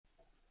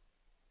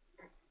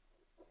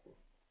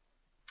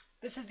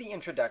This is the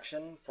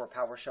introduction for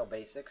PowerShell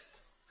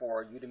Basics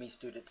for Udemy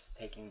students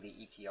taking the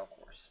ETL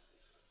course.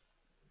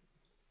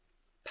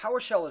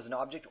 PowerShell is an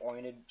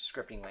object-oriented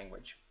scripting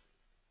language,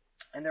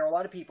 and there are a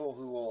lot of people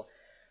who will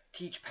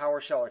teach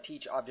PowerShell or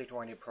teach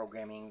object-oriented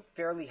programming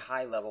fairly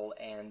high level,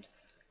 and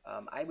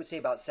I would say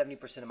about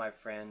 70% of my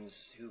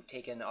friends who've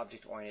taken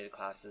object-oriented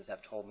classes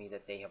have told me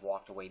that they have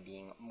walked away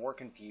being more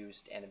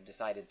confused and have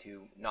decided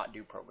to not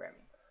do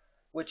programming,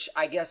 which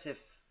I guess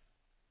if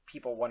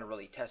people want to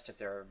really test if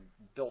they're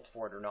built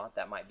for it or not,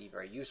 that might be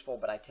very useful,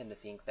 but I tend to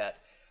think that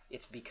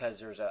it's because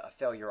there's a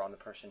failure on the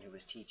person who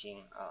is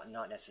teaching,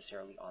 not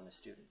necessarily on the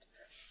student.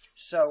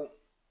 So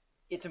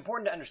it's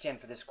important to understand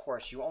for this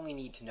course, you only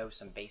need to know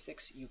some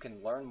basics. You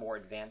can learn more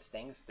advanced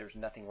things. There's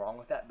nothing wrong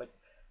with that, but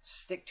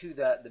stick to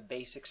the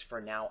basics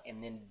for now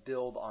and then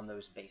build on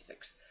those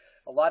basics.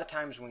 A lot of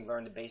times when we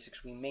learn the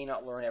basics, we may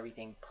not learn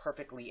everything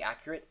perfectly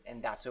accurate,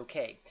 and that's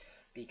okay,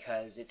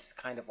 because it's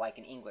kind of like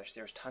in English.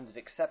 There's tons of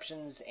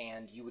exceptions,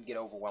 and you would get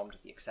overwhelmed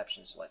with the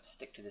exceptions, so let's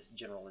stick to this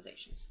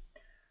generalizations.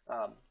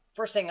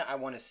 First thing I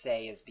want to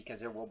say is, because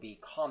there will be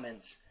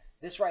comments,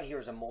 this right here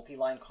is a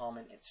multi-line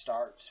comment. It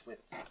starts with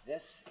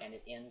this, and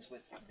it ends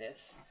with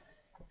this,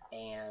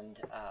 and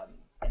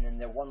then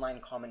the one-line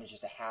comment is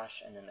just a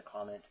hash, and then the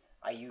comment.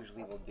 I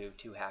usually will do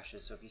 2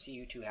 hashes, so if you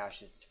see 2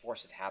 hashes, it's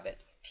force of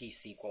habit.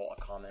 T-SQL,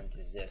 a comment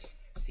is this.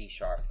 C#,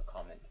 a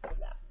comment is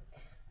that.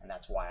 And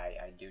that's why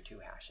I do 2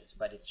 hashes,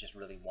 but it's just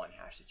really 1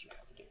 hash that you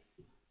have to do.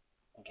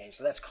 Okay,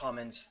 so that's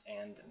comments,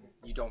 and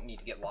you don't need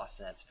to get lost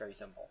in that. It's very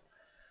simple.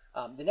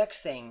 The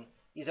next thing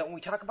is that when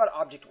we talk about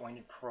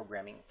object-oriented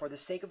programming, for the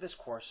sake of this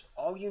course,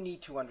 all you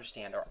need to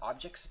understand are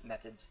objects,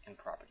 methods, and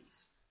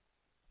properties.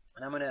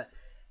 And I'm going to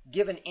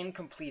give an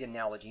incomplete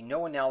analogy.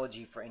 No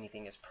analogy for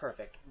anything is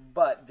perfect,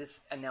 but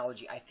this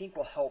analogy I think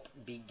will help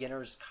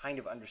beginners kind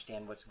of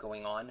understand what's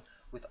going on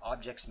with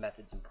objects,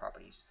 methods, and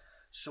properties.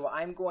 So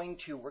we're going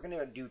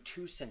to do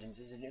 2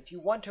 sentences, and if you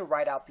want to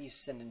write out these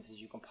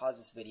sentences, you can pause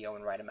this video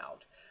and write them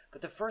out.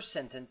 But the first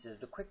sentence is,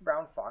 the quick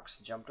brown fox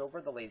jumped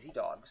over the lazy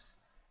dogs,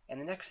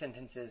 and the next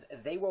sentence is,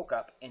 they woke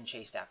up and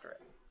chased after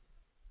it.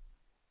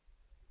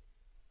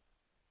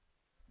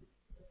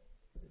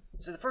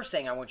 So the first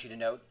thing I want you to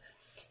note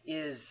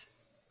is,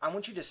 I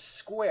want you to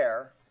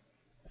square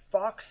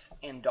fox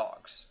and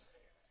dogs.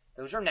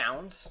 Those are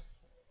nouns,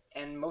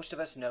 and most of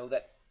us know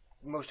that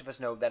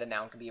a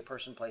noun can be a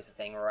person, place, a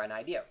thing, or an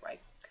idea, right?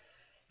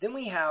 Then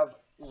we have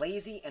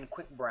lazy and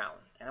quick brown,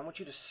 and I want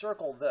you to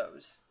circle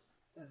those.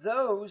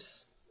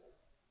 Those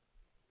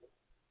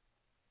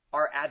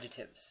are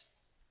adjectives.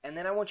 And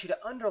then I want you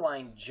to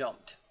underline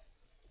jumped.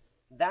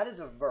 That is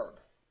a verb.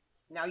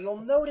 Now you'll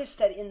notice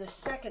that in the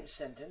second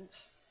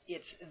sentence,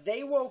 it's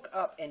they woke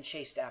up and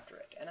chased after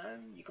it.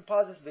 And you can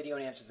pause this video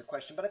and answer the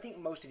question, but I think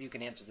most of you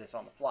can answer this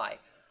on the fly.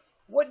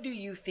 What do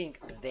you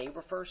think they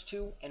refers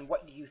to, and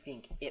what do you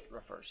think it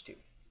refers to?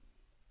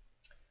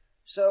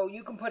 So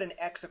you can put an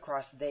X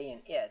across they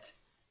and it,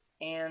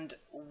 and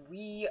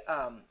we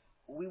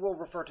will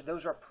refer to,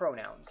 those are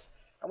pronouns.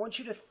 I want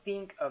you to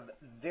think of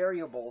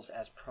variables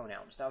as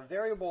pronouns. Now,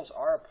 variables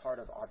are a part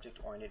of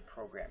object-oriented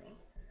programming,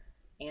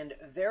 and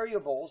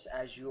variables,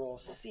 as you'll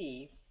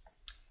see,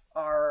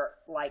 are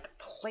like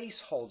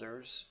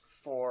placeholders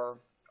for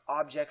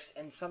objects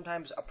and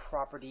sometimes a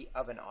property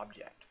of an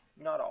object.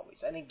 Not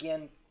always. And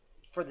again,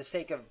 for the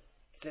sake of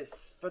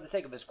this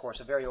course,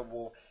 a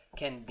variable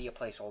can be a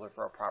placeholder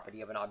for a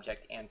property of an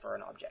object and for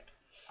an object.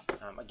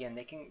 Again,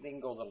 they can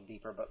go a little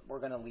deeper, but we're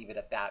going to leave it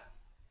at that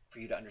for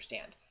you to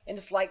understand. And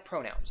it's like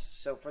pronouns.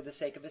 So for the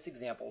sake of this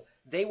example,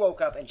 they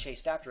woke up and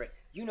chased after it.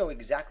 You know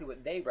exactly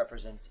what they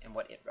represents and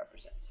what it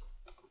represents.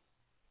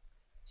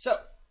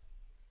 So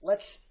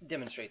let's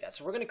demonstrate that.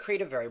 So we're going to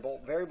create a variable.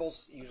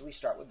 Variables usually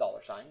start with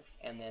 $signs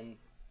and then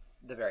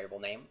the variable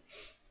name,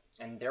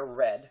 and they're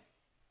red.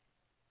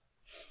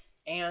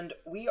 And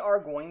we are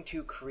going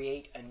to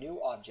create a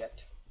new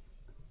object,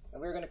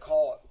 and we're going to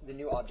call the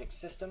new object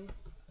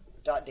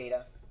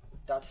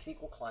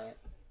system.data.SQL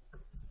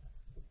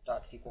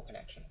client.SQL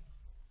connection.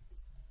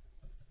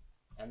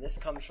 And this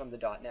comes from the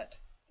 .NET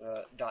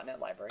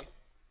library,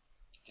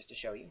 just to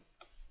show you.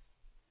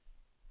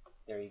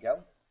 There you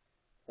go.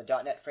 The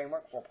 .NET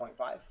Framework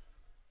 4.5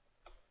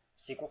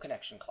 SQL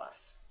connection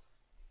class.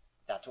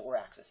 That's what we're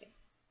accessing.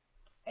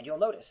 And you'll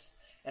notice,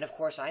 and of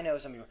course I know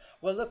some of you,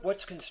 well look,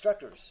 what's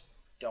constructors?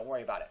 Don't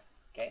worry about it,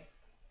 okay?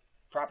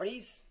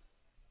 Properties,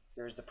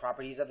 here's the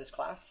properties of this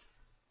class,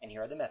 and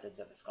here are the methods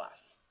of this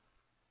class.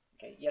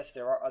 Okay, yes,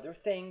 there are other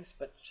things,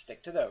 but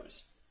stick to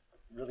those.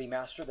 Really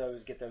master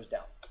those, get those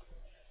down.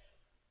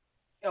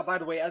 Oh, by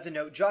the way, as a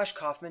note, Josh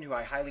Kaufman, who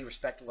I highly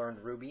respect, learned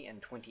Ruby in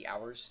 20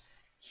 hours.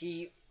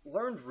 He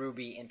learned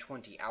Ruby in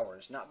 20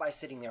 hours, not by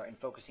sitting there and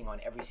focusing on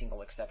every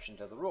single exception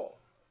to the rule.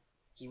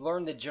 He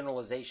learned the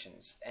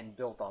generalizations and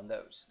built on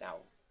those.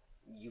 Now,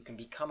 you can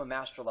become a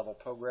master level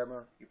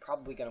programmer. You're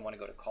probably going to want to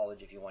go to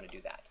college if you want to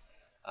do that.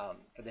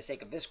 For the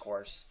sake of this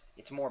course,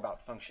 it's more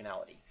about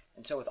functionality.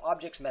 And so with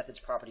objects, methods,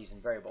 properties,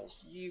 and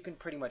variables, you can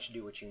pretty much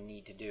do what you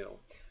need to do.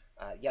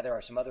 Yeah, there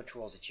are some other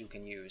tools that you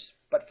can use,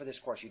 but for this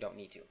course you don't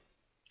need to.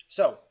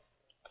 So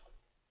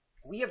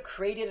we have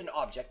created an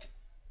object,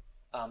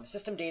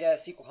 system data,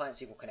 SQL client,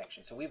 SQL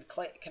connection. So we've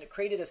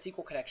created a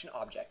SQL connection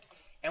object,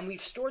 and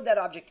we've stored that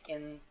object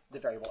in the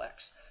variable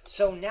x.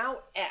 So now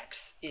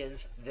x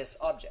is this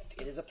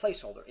object. It is a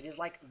placeholder. It is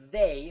like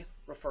they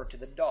refer to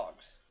the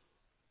dogs.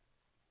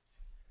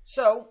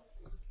 So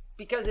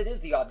because it is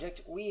the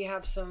object, we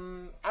have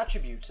some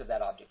attributes of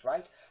that object,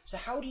 right? So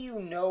how do you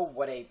know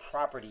what a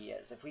property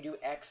is? If we do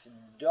x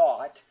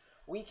dot,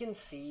 we can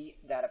see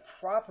that a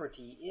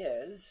property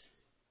is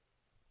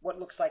what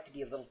looks like to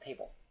be a little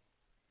table.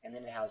 And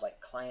then it has like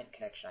client,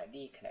 connection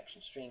ID,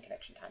 connection string,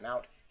 connection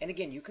timeout. And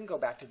again, you can go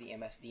back to the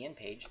MSDN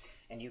page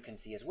and you can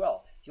see as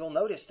well. You'll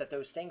notice that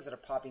those things that are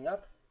popping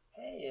up,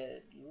 hey,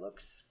 it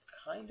looks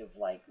kind of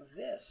like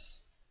this.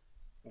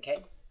 Okay,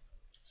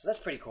 so that's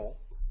pretty cool.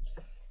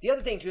 The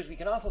other thing too is we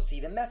can also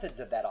see the methods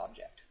of that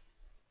object.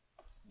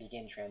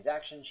 Begin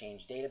transaction,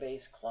 change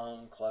database,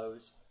 clone,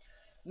 close.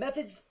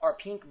 Methods are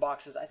pink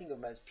boxes. I think of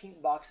them as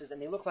pink boxes,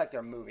 and they look like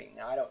they're moving.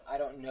 Now, I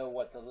don't know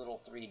what the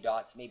little 3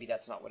 dots, maybe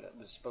that's not what it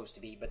was supposed to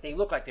be, but they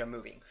look like they're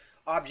moving.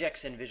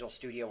 Objects in Visual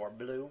Studio are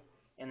blue,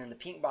 and then the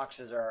pink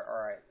boxes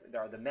are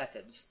the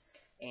methods,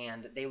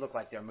 and they look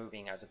like they're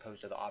moving as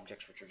opposed to the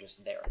objects which are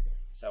just there.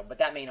 So, but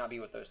that may not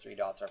be what those 3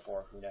 dots are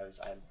for. Who knows?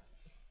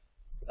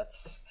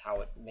 That's how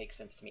it makes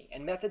sense to me.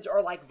 And methods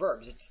are like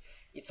verbs.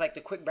 It's like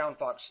the quick brown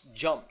fox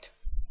jumped.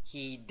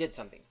 He did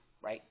something,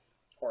 right?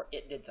 Or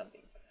it did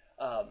something.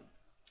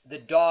 The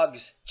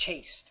dogs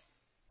chased,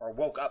 or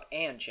woke up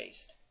and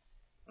chased.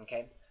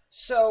 Okay,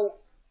 so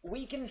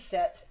we can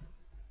set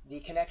the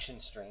connection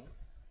string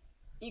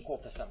equal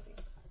to something,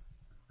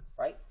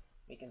 right?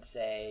 We can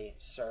say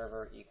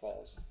server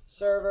equals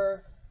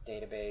server,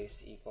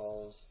 database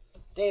equals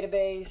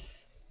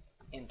database,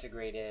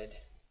 integrated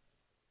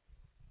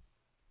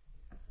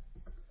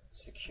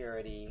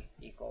security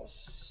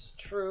equals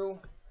true,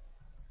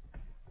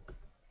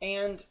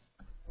 and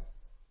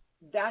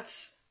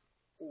that's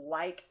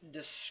like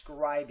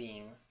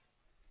describing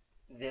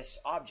this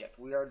object.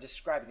 We are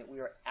describing it. We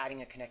are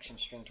adding a connection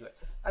string to it.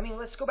 I mean,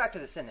 let's go back to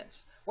the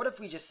sentence. What if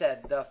we just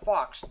said the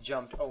fox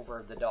jumped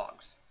over the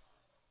dogs?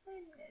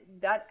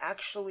 That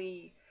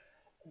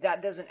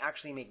doesn't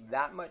actually make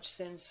that much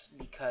sense,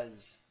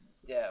 because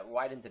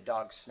why didn't the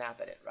dog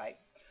snap at it, right?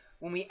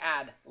 When we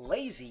add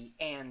lazy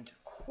and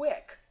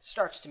quick,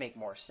 starts to make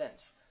more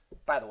sense.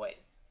 By the way,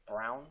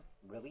 brown,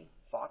 really?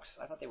 Fox?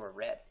 I thought they were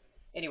red.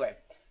 Anyway,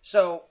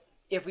 so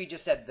if we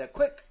just said the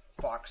quick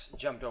fox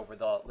jumped over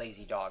the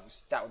lazy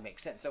dogs, that would make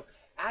sense. So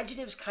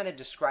adjectives kind of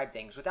describe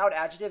things. Without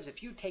adjectives,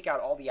 if you take out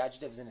all the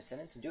adjectives in a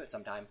sentence and do it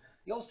sometime,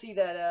 you'll see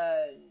that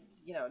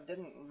it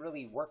didn't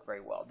really work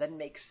very well. It doesn't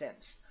make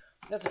sense.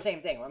 That's the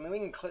same thing. I mean, we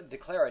can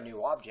declare a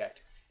new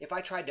object. If I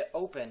tried to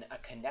open a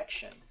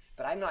connection,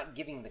 but I'm not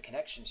giving the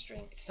connection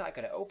string, it's not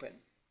going to open,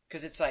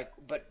 because it's like,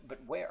 but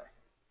where?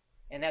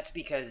 And that's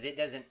because it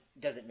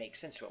doesn't make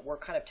sense to it. We're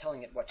kind of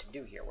telling it what to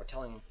do here. We're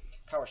telling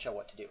PowerShell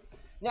what to do.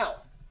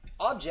 Now,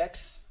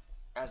 objects,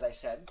 as I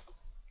said,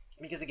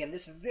 because again,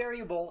 this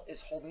variable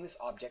is holding this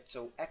object,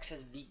 so X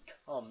has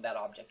become that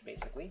object,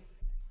 basically.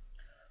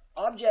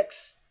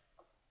 Objects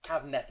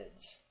have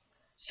methods.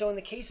 So in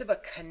the case of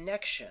a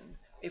connection,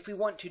 if we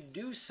want to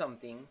do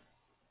something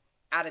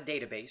at a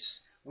database,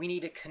 we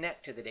need to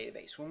connect to the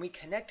database. When we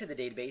connect to the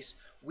database,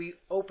 we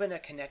open a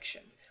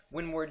connection.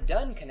 When we're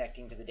done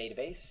connecting to the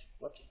database,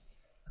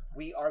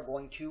 we are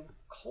going to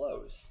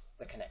close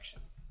the connection.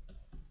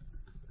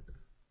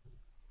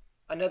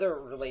 Another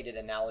related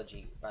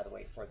analogy, by the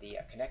way, for the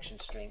connection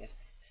string is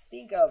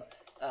think of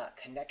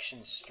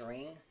connection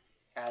string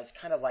as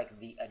kind of like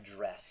the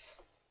address.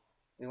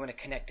 We want to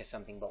connect to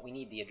something, but we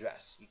need the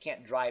address. You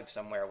can't drive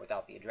somewhere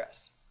without the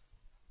address.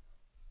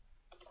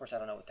 Of course, I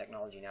don't know with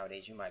technology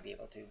nowadays, you might be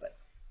able to, but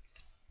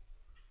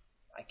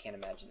I can't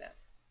imagine that.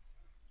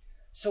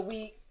 So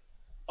we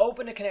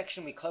open a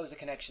connection, we close a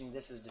connection,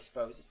 this is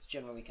disposed. It's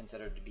generally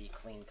considered to be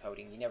clean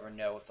coding. You never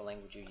know if the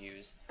language you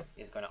use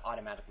is going to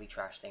automatically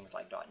trash things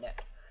like .NET.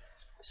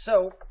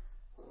 So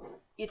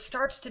it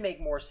starts to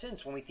make more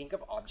sense when we think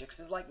of objects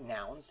as like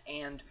nouns,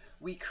 and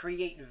we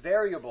create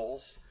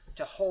variables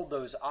to hold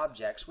those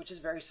objects, which is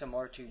very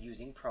similar to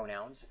using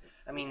pronouns.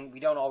 I mean, we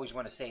don't always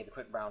want to say the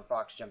quick brown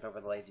fox jumped over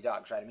the lazy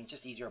dogs, right? I mean, it's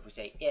just easier if we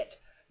say it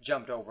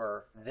jumped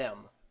over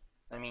them.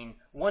 I mean,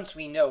 once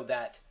we know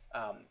that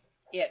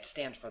it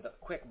stands for the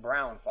quick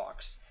brown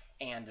fox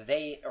and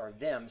they or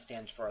them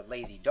stands for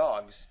lazy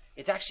dogs,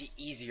 it's actually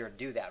easier to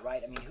do that,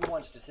 right? I mean, who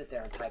wants to sit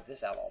there and type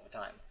this out all the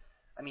time?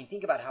 I mean,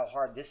 think about how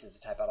hard this is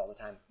to type out all the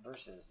time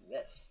versus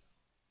this.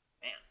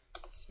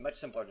 Man, it's much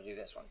simpler to do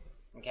this one,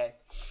 okay?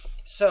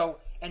 So,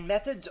 and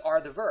methods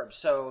are the verbs,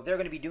 so they're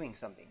going to be doing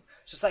something.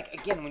 So it's like,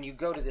 again, when you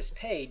go to this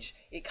page,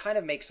 it kind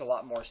of makes a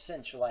lot more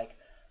sense. You're like,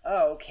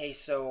 oh, okay,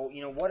 so,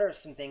 what are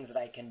some things that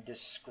I can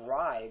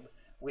describe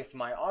with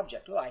my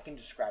object? Well, I can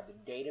describe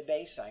the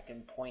database. I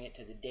can point it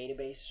to the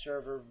database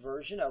server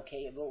version.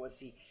 Okay, well, let's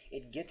see.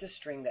 It gets a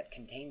string that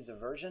contains a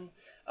version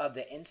of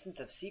the instance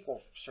of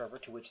SQL Server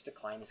to which the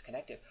client is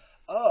connected.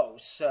 Oh,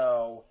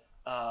 so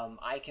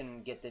I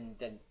can get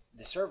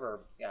the server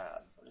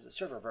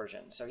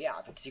version. So yeah,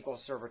 if it's SQL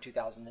Server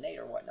 2008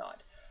 or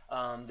whatnot,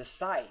 the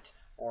site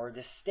or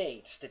the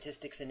state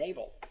statistics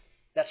enabled.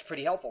 That's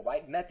pretty helpful,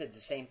 right? Methods,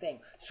 the same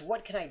thing. So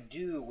what can I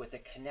do with a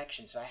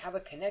connection? So I have a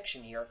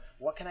connection here.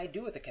 What can I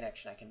do with a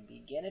connection? I can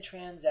begin a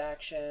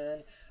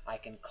transaction. I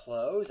can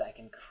close. I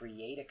can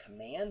create a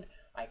command.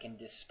 I can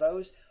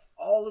dispose.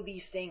 All of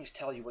these things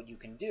tell you what you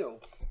can do.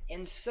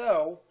 And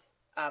so,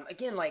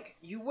 again, like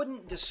you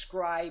wouldn't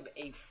describe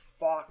a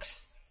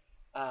fox.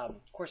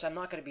 Of course, I'm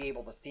not going to be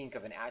able to think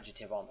of an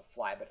adjective on the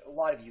fly, but a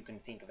lot of you can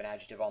think of an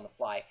adjective on the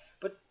fly.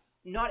 But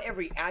not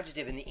every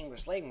adjective in the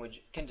English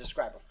language can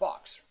describe a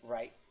fox,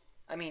 right?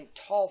 I mean,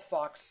 tall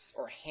fox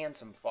or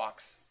handsome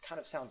fox kind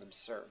of sounds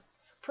absurd.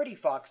 Pretty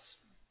fox,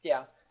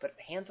 yeah, but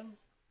handsome?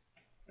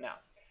 No.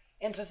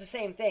 And so it's the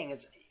same thing.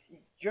 It's,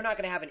 you're not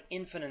going to have an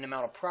infinite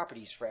amount of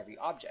properties for every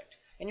object.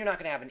 And you're not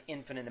going to have an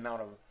infinite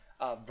amount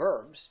of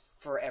verbs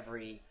for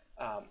every,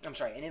 an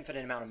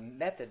infinite amount of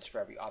methods for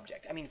every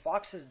object. I mean,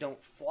 foxes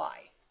don't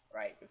fly,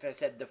 right? If I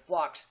said the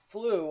fox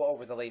flew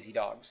over the lazy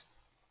dogs,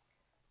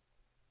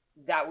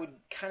 that would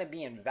kind of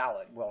be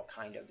invalid. Well,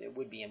 kind of. It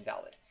would be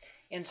invalid.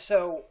 And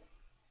so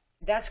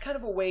that's kind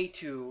of a way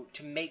to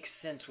make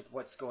sense with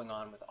what's going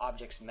on with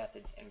objects,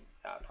 methods, and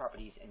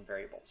properties and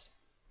variables.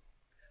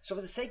 So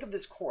for the sake of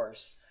this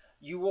course,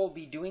 you will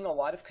be doing a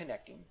lot of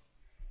connecting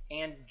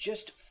and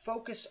just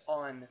focus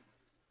on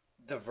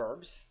the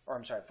verbs,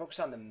 focus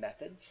on the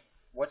methods,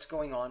 what's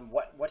going on,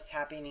 what's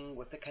happening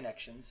with the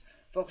connections,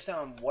 focus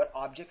on what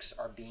objects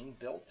are being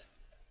built.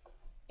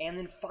 And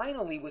then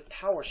finally, with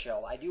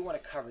PowerShell, I do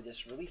want to cover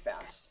this really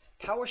fast.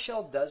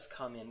 PowerShell does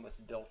come in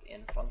with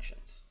built-in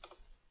functions.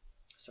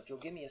 So if you'll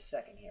give me a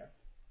second here.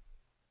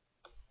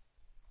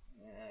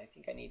 I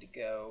think I need to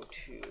go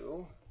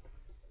to...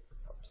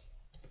 Oops.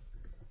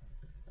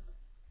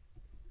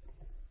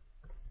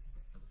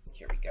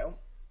 Here we go.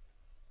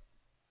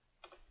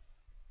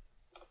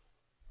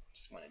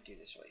 Just want to do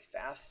this really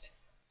fast.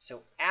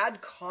 So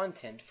add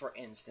content, for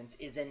instance,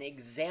 is an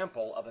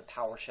example of a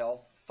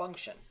PowerShell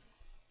function.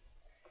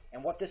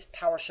 And what this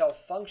PowerShell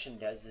function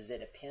does is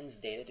it appends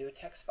data to a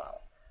text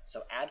file.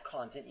 So add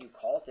content, you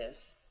call it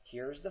this,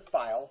 here's the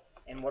file,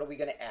 and what are we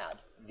going to add?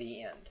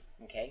 The end,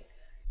 okay?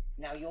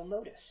 Now you'll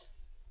notice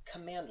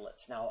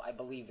commandlets. Now I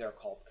believe they're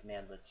called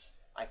commandlets.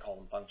 I call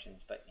them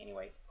functions, but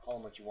anyway, call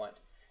them what you want.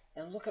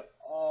 And look at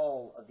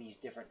all of these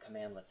different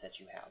commandlets that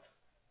you have.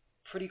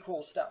 Pretty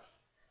cool stuff.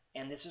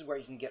 And this is where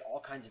you can get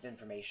all kinds of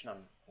information on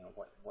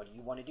what do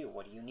you want to do,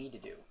 what do you need to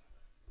do.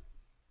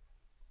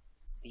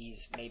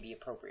 These may be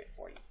appropriate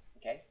for you.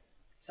 Okay?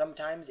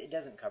 Sometimes it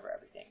doesn't cover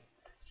everything.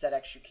 Set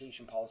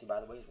execution policy, by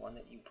the way, is one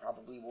that you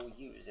probably will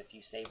use if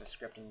you save a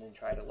script and then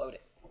try to load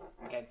it.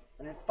 Okay?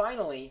 And then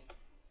finally,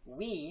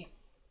 we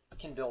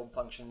can build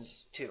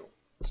functions too.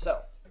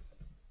 So,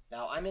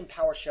 now I'm in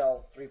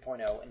PowerShell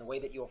 3.0, and the way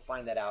that you'll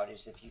find that out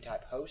is if you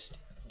type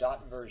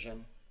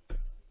host.version.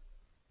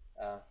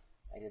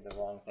 I did the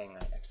wrong thing.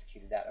 I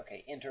executed that.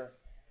 Okay, enter.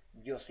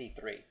 You'll see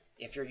 3.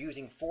 If you're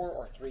using 4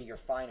 or 3, you're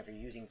fine. If you're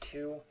using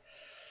 2,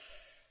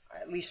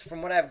 at least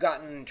from what I've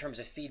gotten in terms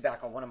of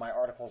feedback on one of my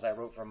articles I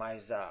wrote for my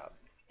MS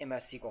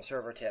SQL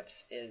Server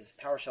tips, is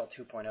PowerShell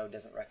 2.0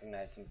 doesn't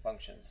recognize some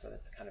functions, so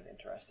that's kind of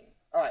interesting.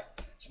 All right,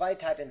 so if I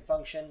type in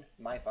function,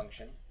 my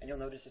function, and you'll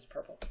notice it's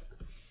purple.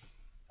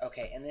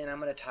 Okay, and then I'm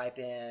going to type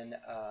in,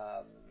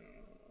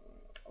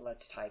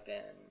 let's type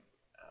in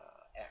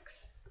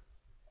X.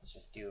 Let's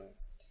just do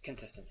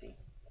consistency.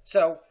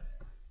 So,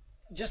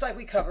 just like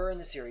we cover in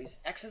the series,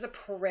 X is a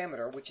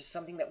parameter, which is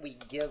something that we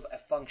give a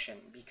function,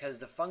 because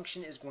the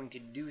function is going to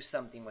do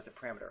something with the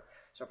parameter.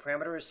 So a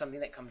parameter is something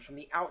that comes from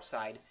the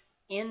outside.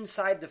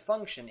 Inside the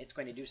function, it's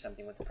going to do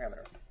something with the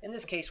parameter. In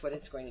this case, what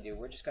it's going to do,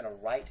 we're just going to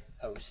write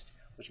host,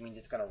 which means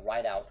it's going to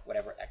write out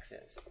whatever X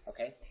is.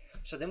 Okay?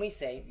 So then we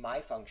say my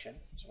function.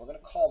 So we're going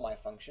to call my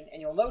function. And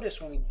you'll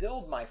notice when we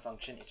build my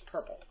function, it's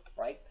purple,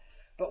 right?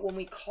 But when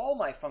we call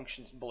my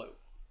function, it's blue.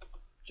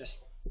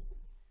 Just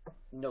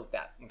note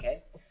that,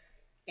 okay?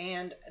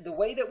 And the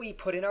way that we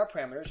put in our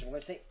parameters, we're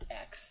going to say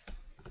X,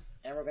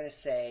 and we're going to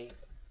say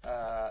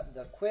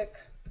the quick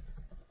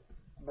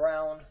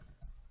brown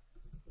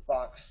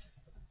fox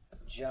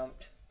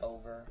jumped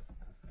over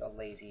the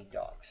lazy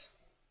dogs.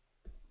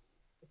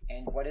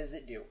 And what does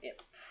it do?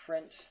 It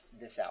prints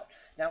this out.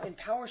 Now in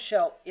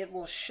PowerShell, it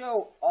will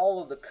show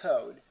all of the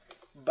code,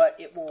 but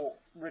it will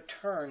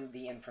return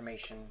the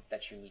information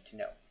that you need to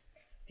know.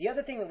 The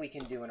other thing that we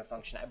can do in a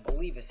function, I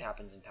believe this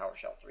happens in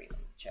PowerShell 3, let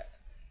me check,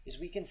 is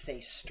we can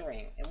say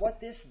string. And what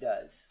this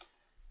does,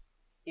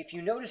 if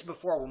you notice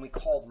before when we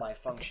called my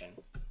function,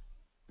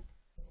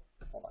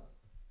 hold on,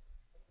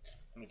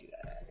 let me do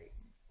that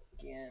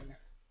again.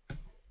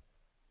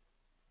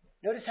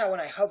 Notice how when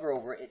I hover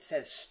over it, it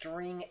says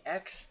string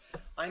X.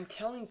 I'm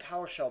telling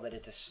PowerShell that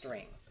it's a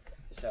string.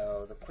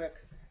 So the quick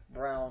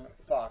brown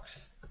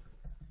fox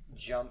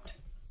jumped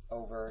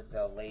over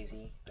the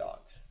lazy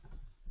dogs.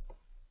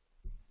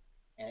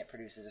 And it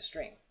produces a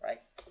string,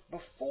 right?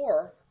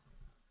 Before,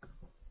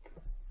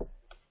 1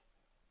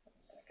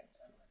 second,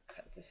 I'm going to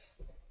cut this.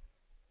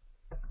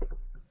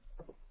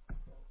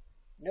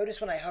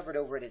 notice when I hovered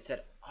over it, it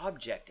said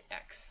object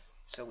X.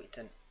 So it's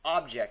an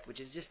object, which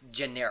is just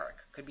generic.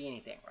 Could be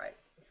anything, right?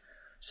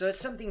 So that's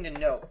something to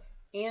note.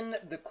 In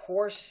the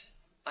course,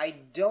 I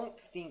don't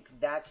think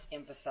that's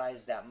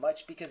emphasized that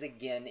much because,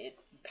 again,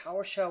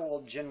 PowerShell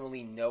will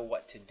generally know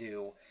what to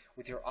do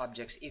with your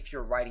objects if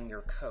you're writing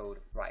your code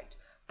right.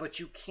 But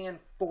you can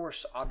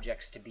force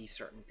objects to be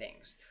certain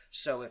things.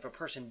 So if a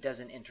person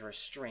doesn't enter a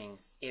string,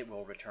 it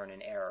will return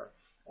an error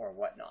or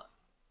whatnot.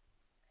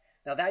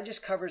 Now that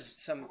just covers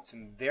some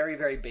very,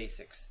 very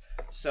basics.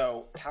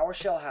 So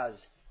PowerShell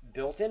has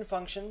built-in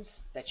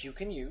functions that you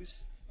can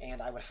use,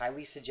 and I would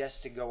highly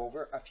suggest to go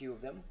over a few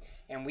of them.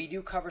 And we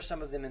do cover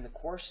some of them in the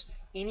course.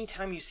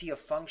 Anytime you see a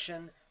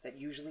function that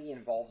usually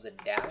involves a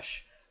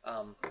dash,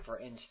 for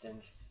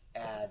instance,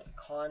 add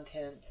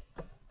content,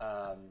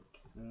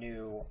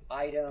 new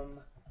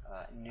item,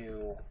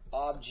 new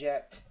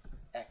object,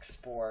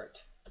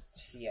 export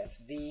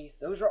CSV,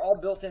 those are all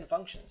built-in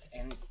functions.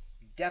 And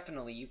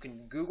definitely you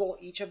can Google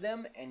each of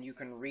them and you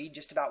can read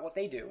just about what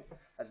they do.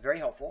 That's very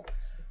helpful.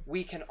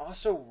 We can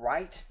also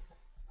write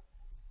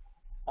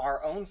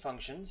our own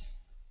functions,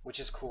 which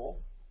is cool.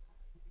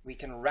 We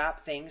can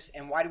wrap things.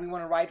 And why do we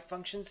want to write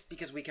functions?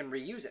 Because we can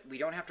reuse it. We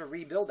don't have to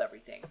rebuild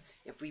everything.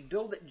 If we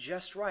build it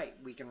just right,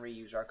 we can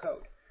reuse our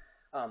code.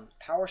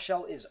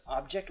 PowerShell is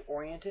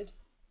object-oriented.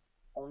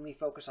 Only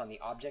focus on the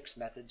objects,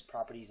 methods,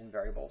 properties, and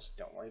variables.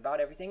 Don't worry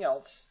about everything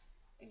else.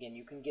 Again,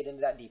 you can get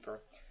into that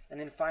deeper. And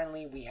then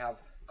finally, we have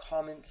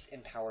comments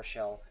in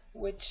PowerShell,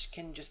 which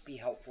can just be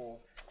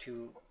helpful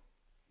to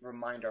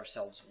remind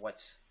ourselves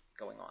what's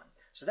going on.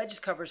 So that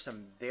just covers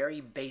some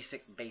very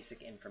basic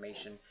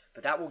information,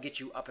 but that will get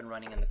you up and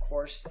running in the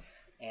course,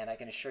 and I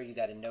can assure you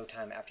that in no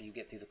time after you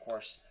get through the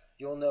course,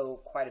 you'll know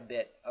quite a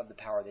bit of the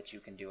power that you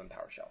can do in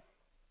PowerShell.